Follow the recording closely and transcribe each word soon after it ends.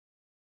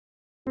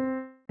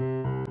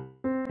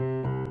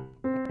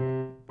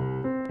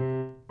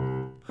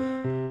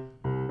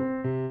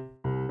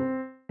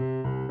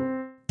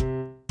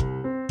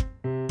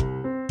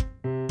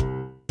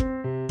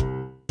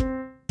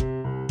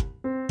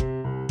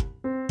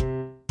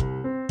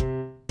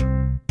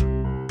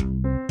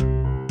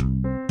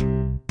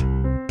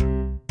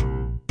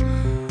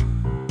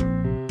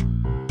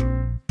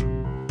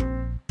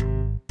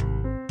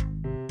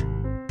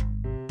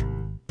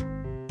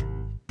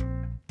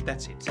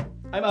That's it.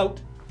 I'm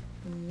out.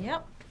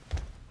 Yep.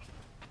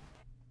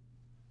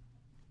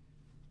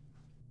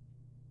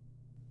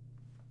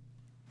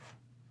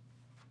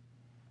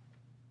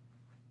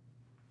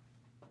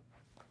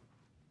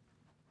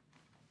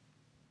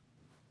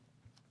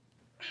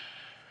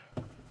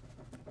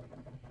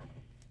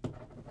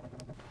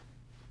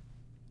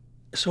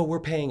 So we're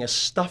paying a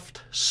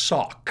stuffed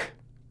sock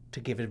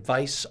to give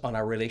advice on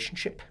our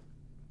relationship?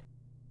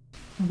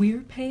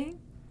 We're paying?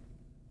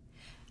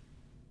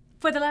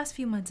 For the last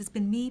few months, it's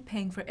been me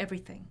paying for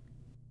everything.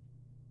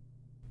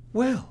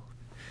 Well,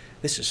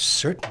 this is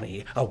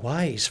certainly a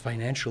wise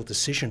financial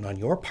decision on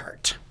your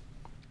part.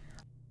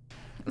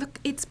 Look,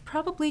 it's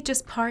probably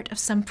just part of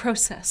some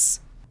process.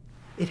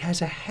 It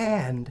has a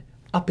hand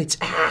up its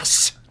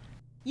ass.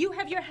 You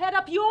have your head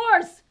up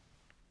yours!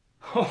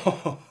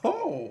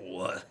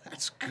 Oh,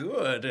 that's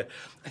good.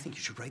 I think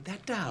you should write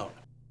that down.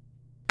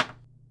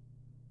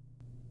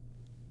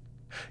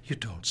 You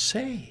don't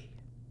say.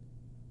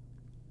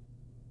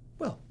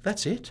 Well,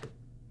 that's it.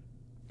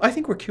 I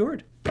think we're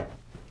cured.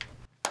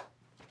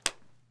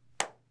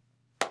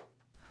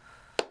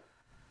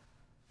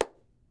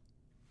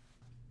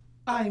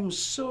 I'm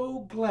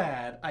so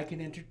glad I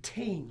can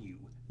entertain you,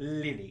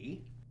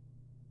 Lily,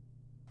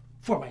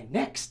 for my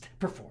next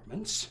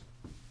performance.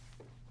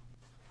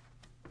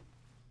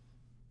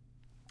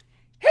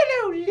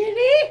 Hello,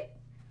 Lily.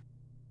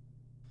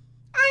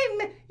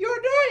 I'm your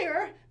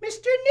lawyer,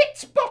 Mr.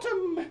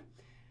 Nitsbottom.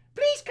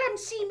 Please come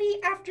see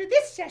me after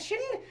this session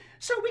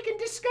so we can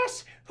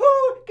discuss who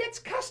gets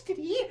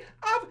custody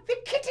of the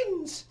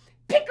kittens,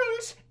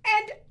 Pickles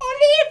and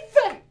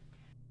Olive.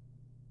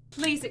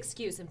 Please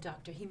excuse him,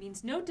 Doctor. He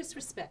means no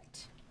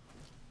disrespect.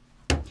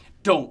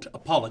 Don't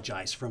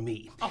apologize for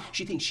me. Oh.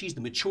 She thinks she's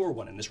the mature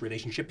one in this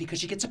relationship because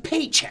she gets a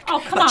paycheck. Oh,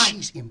 come on. But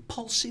she's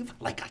impulsive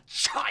like a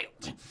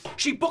child.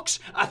 She books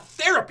a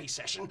therapy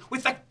session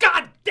with the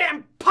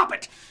goddamn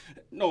puppet.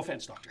 No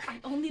offense, Doctor. I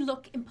only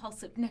look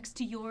impulsive next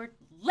to your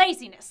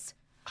laziness.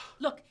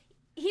 Look,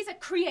 he's a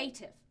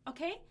creative,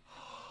 okay?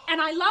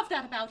 And I love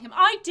that about him.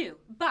 I do.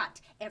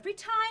 But every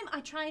time I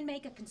try and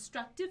make a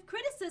constructive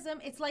criticism,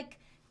 it's like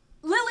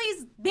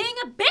Lily's being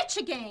a bitch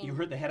again. You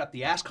heard the head up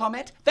the ass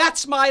comment?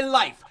 That's my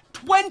life.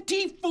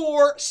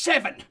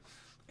 24/7.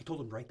 I told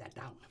him to write that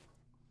down.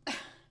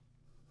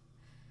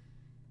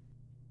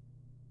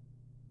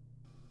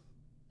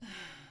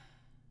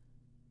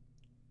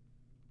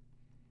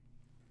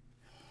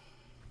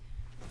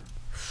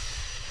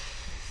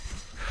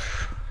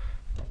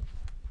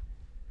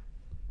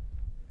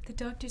 The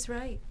doctor's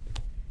right.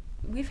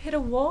 We've hit a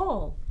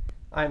wall.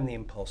 I'm the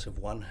impulsive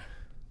one.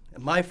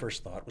 And my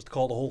first thought was to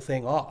call the whole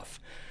thing off.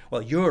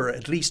 Well, you're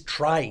at least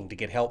trying to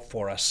get help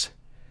for us.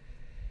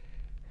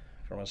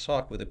 From a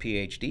sock with a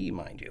PhD,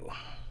 mind you.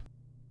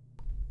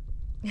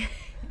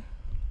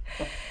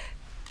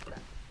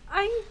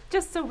 I'm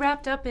just so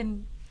wrapped up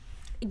in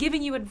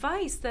giving you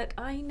advice that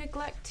I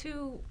neglect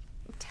to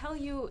tell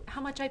you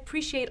how much I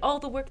appreciate all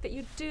the work that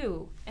you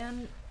do.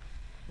 And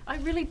I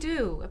really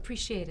do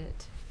appreciate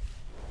it.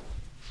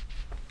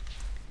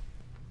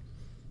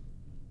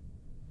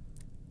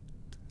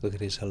 Look at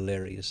his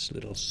hilarious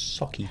little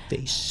socky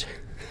face.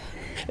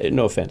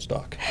 No offense,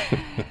 Doc.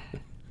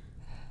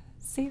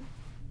 See,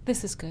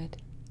 this is good.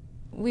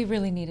 We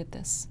really needed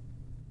this.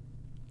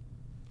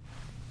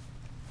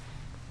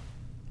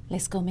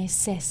 Let's go make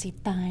sassy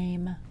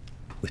time.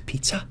 With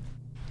pizza?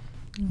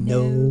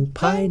 No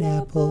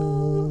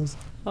pineapples.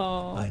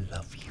 Oh, I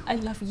love you. I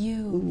love you.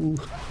 Ooh.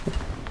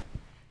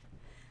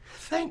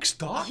 Thanks,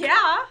 Doc.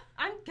 Yeah,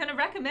 I'm gonna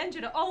recommend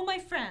you to all my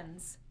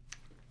friends.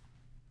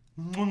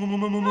 La la la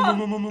la la la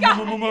la la la la la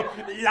la la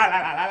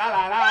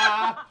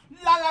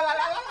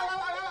la la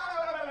la